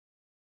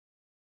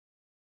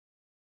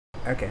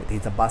Okay,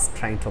 there's a bus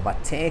trying to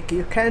overtake.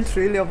 You can't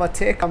really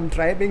overtake. I'm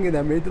driving in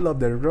the middle of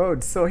the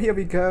road. So here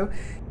we go.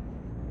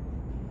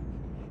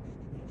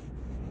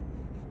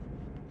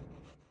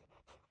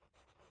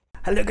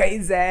 Hello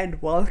guys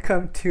and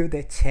welcome to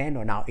the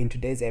channel. Now in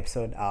today's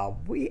episode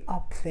we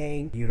are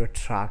playing Euro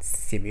Truck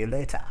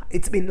Simulator.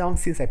 It's been long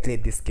since I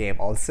played this game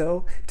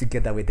also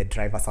together with the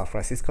driver San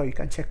Francisco. You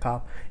can check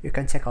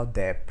out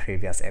the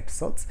previous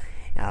episodes.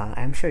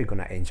 I'm sure you're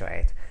gonna enjoy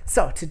it.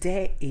 So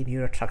today in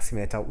Euro Truck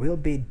Simulator we'll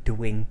be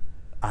doing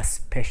a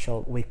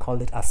special, we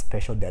call it a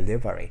special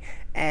delivery,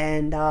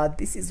 and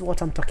this is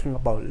what I'm talking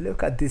about.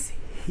 Look at this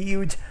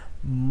huge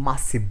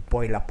massive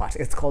boiler part.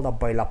 It's called a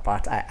boiler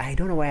part. I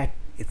don't know where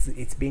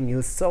it's being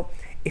used, so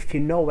if you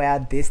know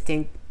where this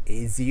thing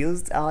is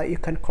used, you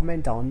can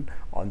comment down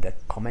on the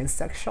comment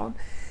section.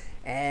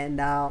 And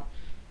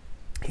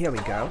here we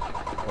go.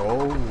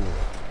 Oh,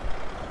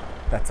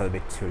 that's a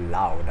bit too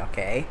loud.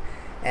 Okay,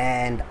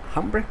 and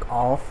handbrake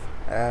off,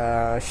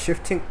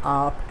 shifting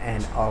up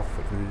and off.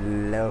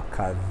 Look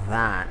at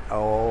that.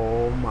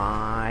 Oh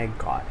my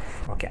god.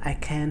 Okay, I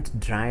can't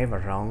drive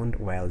around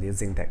while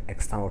using the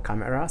external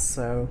camera,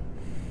 so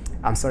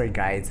I'm sorry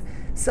guys.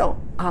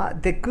 So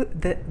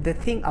the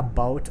thing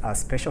about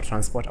special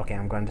transport, okay,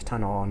 I'm going to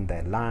turn on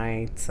the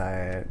lights,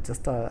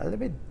 just a little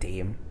bit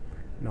dim,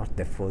 not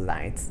the full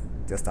lights,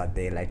 just a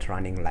daylight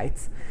running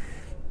lights.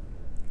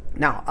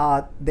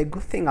 Now the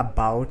good thing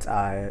about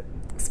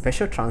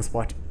special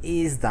transport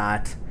is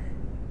that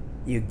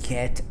you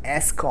get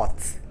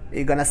escorts.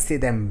 You're gonna see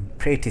them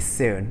pretty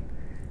soon.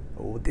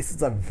 Oh, this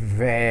is a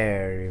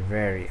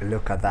very,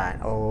 look at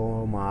that.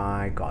 Oh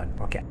my god.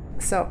 Okay,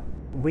 so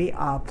we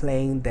are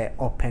playing the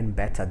open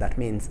beta. That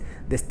means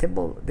the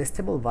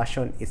stable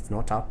version is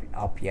not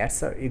up yet,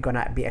 so you're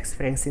gonna be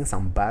experiencing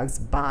some bugs,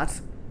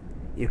 but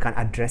you can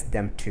address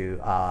them to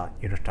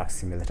Euro Truck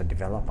Simulator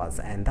developers,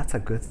 and that's a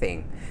good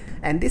thing.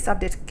 And this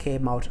update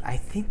came out, I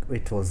think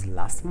it was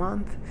last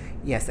month.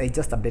 Yes, I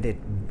just updated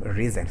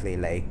recently,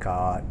 like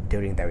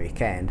during the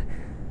weekend,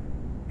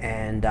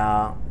 and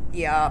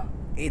yeah,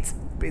 it's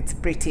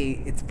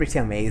pretty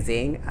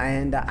amazing.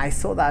 And I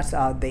saw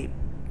that they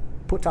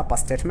put up a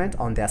statement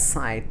on their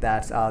site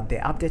that the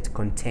update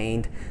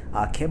contained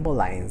cable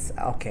lines.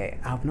 Okay,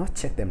 I have not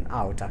checked them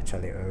out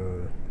actually.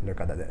 Oh,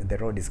 look at that, the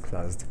road is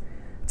closed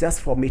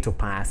just for me to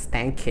pass.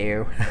 Thank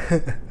you.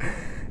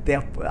 They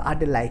have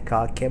added like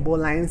cable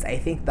lines. I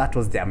think that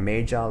was their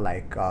major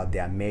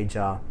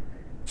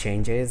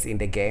changes in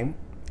the game.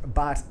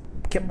 But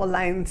cable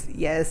lines,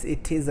 yes,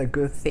 it is a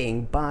good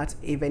thing, but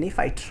even if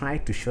I try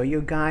to show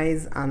you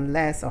guys,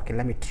 unless, okay,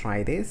 let me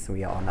try this.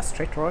 We are on a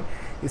straight road.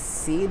 You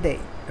see the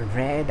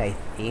red, I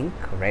think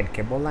red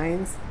cable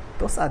lines,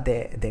 those are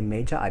the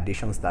major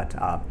additions that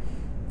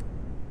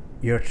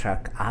Euro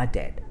Truck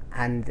added,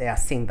 and they are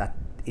saying that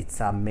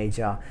it's a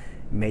major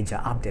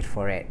update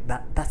for it.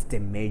 That's the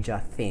major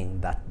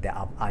thing that they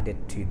have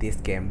added to this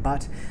game.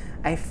 But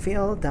I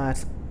feel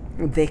that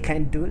they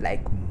can do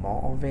like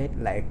more of it,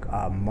 like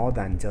more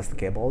than just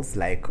cables,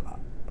 like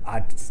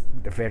add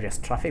the various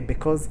traffic,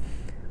 because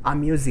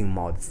I'm using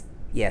mods.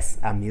 Yes,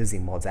 I'm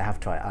using mods. I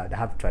have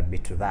to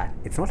admit to that.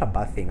 It's not a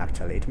bad thing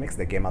actually. It makes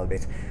the game a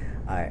bit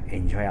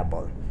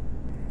enjoyable.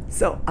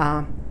 So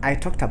I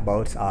talked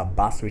about a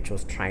bus which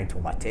was trying to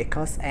overtake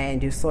us,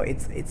 and you saw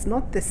it's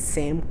not the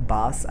same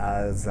bus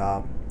as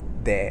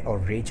the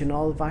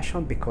original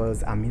version,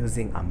 because I'm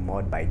using a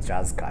mod by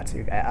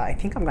JazzCat. I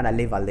think I'm gonna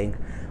leave a link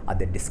at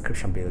the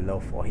description below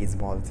for his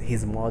mods.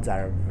 His mods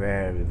are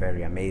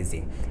very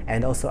amazing.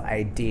 And also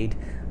I did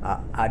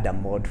add a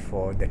mod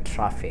for the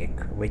traffic,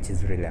 which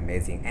is really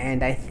amazing.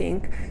 And I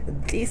think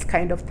these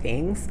kind of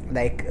things,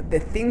 like the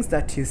things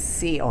that you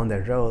see on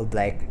the road,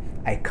 like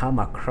I come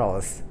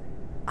across,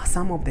 are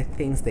some of the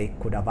things they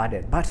could have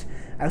added. But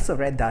I also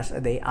read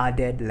that they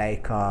added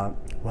like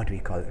what do we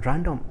call it,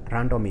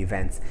 random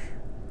events.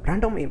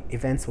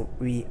 Events,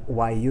 we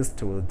were used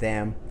to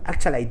them.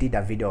 Actually, I did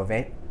a video of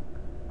it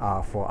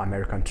for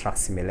American Truck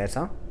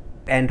Simulator,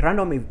 and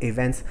random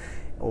events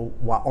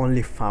were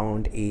only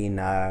found in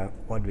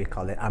what do we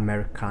call it,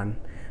 American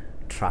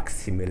Truck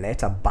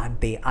Simulator,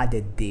 but they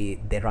added the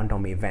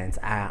random events.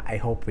 I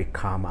hope we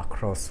come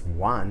across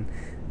one.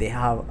 They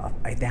have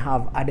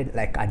added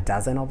like a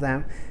dozen of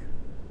them.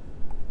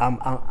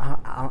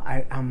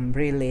 I'm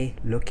really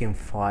looking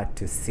forward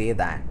to see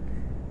that.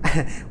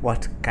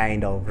 What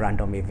kind of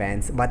random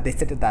events. But they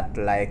said that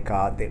like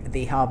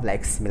they have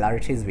like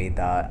similarities with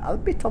a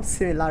bit of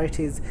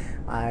similarities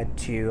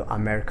to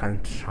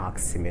American Truck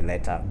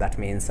Simulator. That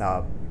means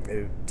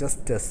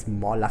just the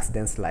small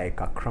accidents like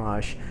a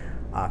crash,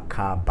 a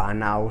car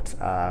burnout,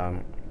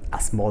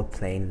 a small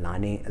plane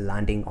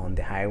landing on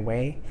the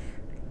highway.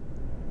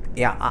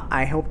 Yeah,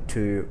 I hope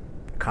to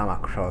come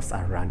across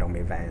a random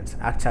event.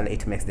 Actually,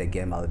 it makes the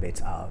game a little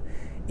bit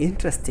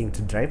interesting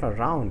to drive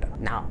around.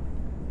 Now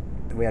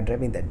we are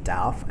driving the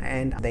DAF,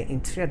 and the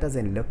interior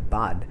doesn't look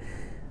bad,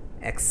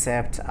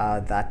 except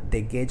that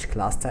the gauge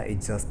cluster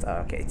is just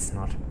okay. It's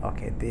not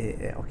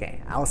okay.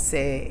 Okay, I'll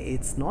say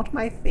it's not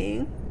my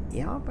thing.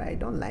 Yeah, but I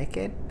don't like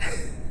it.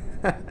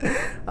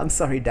 I'm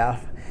sorry,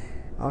 Duff.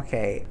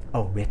 Okay.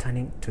 Oh, we're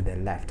turning to the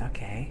left.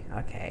 Okay.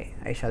 Okay.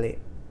 I actually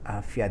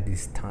fear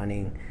these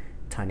turning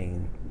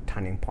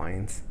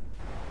points.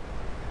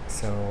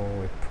 So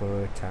we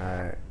put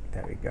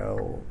there we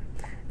go.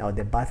 Now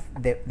the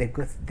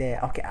good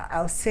there. Okay,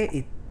 I'll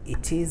say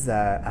it is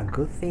a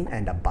good thing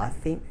and a bad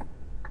thing.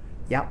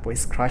 Yep, we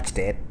scratched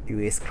it.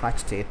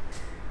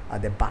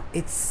 The back.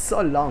 It's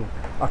so long.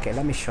 Okay,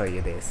 let me show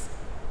you this.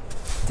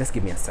 Just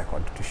give me a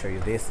second to show you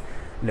this.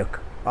 Look,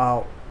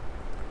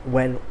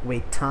 when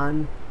we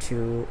turn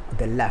to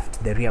the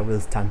left, the rear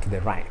wheels turn to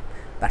the right.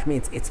 That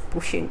means it's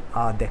pushing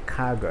the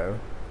cargo.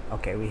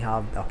 Okay,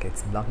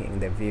 it's blocking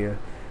the view.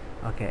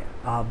 Okay,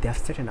 they have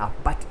straightened up,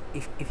 but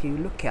if you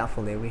look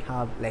carefully, we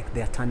have like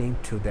they're turning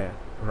to the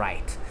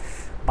right,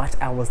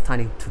 but I was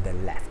turning to the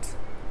left.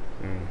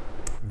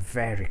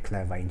 Very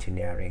clever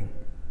engineering.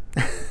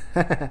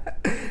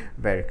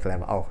 Very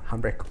clever. Oh,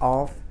 handbrake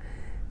off,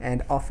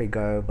 and off we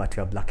go, but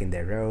we're blocking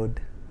the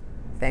road.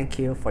 Thank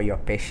you for your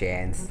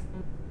patience.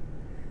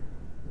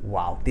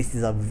 Wow, this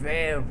is a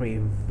very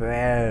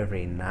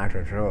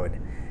narrow road,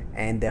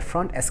 and the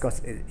front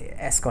escort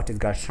is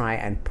gonna try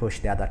and push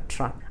the other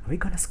truck. Are we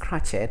gonna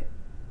scratch it?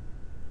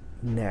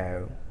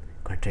 No,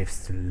 gonna drive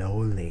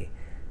slowly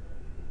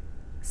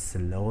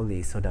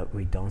so that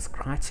we don't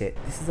scratch it.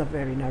 This is a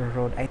very narrow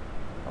road.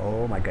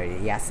 Oh my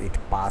god, yes, it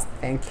passed.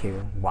 Thank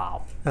you.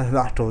 Wow,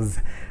 that was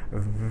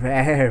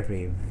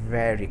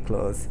very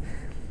close.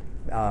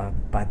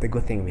 But the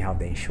good thing, we have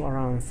the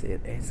insurance.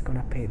 It's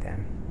gonna pay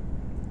them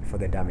for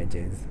the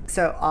damages.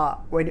 So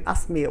when you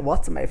ask me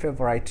what's my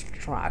favorite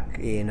truck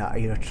in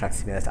Euro Truck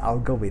Simulator, I'll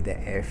go with the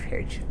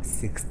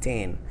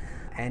FH16,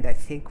 and I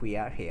think we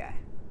are here.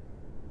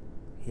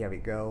 Here we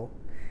go.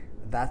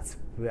 That's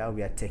where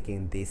we are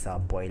taking this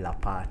boiler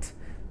apart.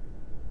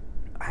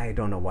 I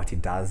don't know what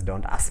it does.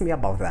 Don't ask me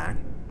about that.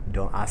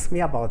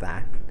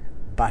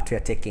 But we're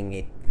taking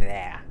it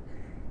there,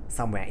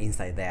 somewhere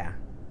inside there.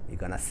 You're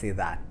gonna see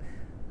that.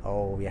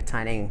 Oh, we are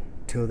turning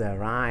to the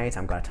right.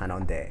 I'm gonna turn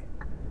on the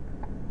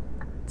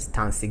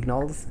turn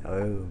signals.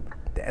 Oh,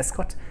 the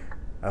escort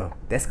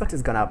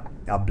is gonna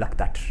block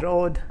that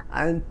road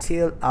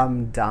until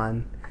I'm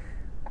done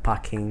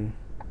parking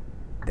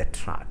the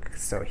truck.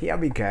 So here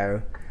we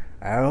go.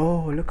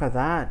 Oh, look at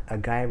that, a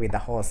guy with a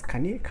horse.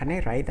 Can I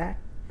ride that?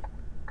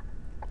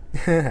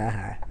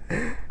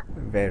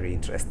 Very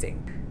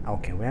interesting.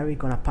 Okay, where are we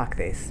gonna park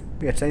this?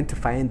 We are trying to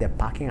find the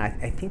parking.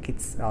 I think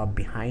it's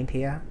behind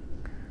here.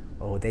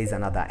 Oh, there's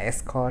another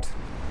escort.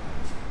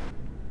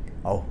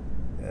 Oh,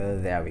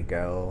 there we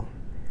go.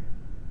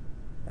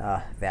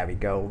 There we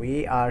go.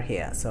 We are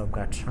here. So I'm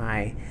gonna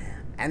try,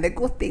 and the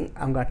good thing,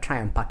 I'm gonna try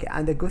and park it.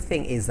 And the good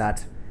thing is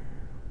that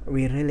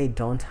we really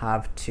don't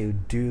have to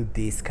do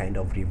this kind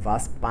of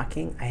reverse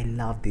parking. I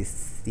love this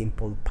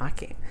simple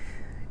parking.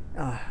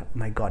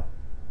 My god,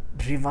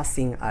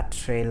 reversing a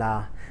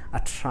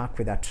truck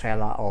with a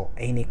trailer, or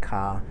any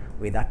car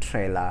with a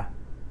trailer,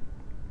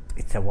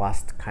 it's the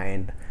worst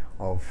kind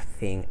of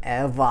thing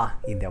ever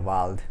in the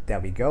world. There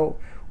we go,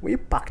 we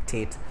parked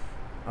it.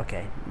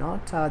 Okay,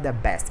 not the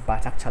best,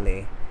 but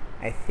actually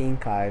I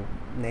think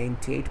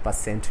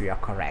 98% we are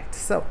correct.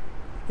 So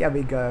here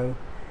we go,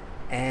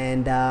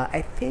 and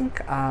I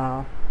think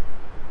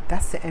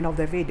that's the end of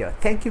the video.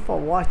 Thank you for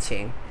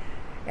watching,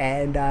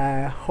 and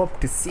I hope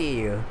to see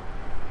you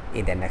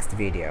in the next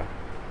video.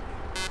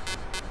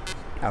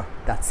 Oh,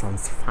 that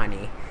sounds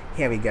funny.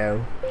 Here we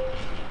go.